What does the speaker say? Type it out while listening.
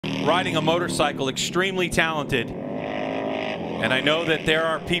riding a motorcycle, extremely talented. And I know that there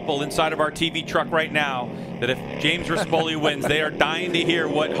are people inside of our TV truck right now that if James Rispoli wins, they are dying to hear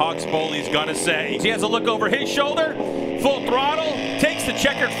what Hogspoli is going to say. He has a look over his shoulder, full throttle, takes the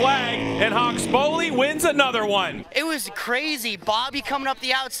checkered flag, and Hogspoli wins another one. It was crazy. Bobby coming up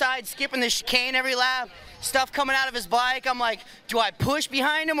the outside, skipping the chicane every lap, stuff coming out of his bike. I'm like, do I push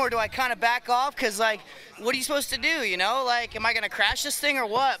behind him or do I kind of back off? Because, like, what are you supposed to do, you know? Like, am I going to crash this thing or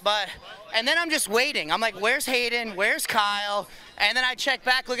what? And then I'm just waiting. I'm like, where's Hayden? Where's Kyle? And then I check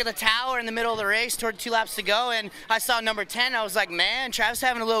back, look at the tower in the middle of the race toward 2 laps to go, and I saw number 10. I was like, man, Travis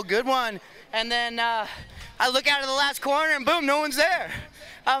having a little good one. And then I look out of the last corner, and boom, no one's there.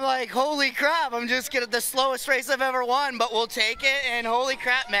 I'm like, holy crap, I'm just getting the slowest race I've ever won, but we'll take it, and holy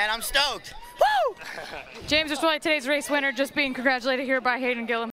crap, man, I'm stoked. Woo! James Rispoli, today's race winner, just being congratulated here by Hayden Gillum.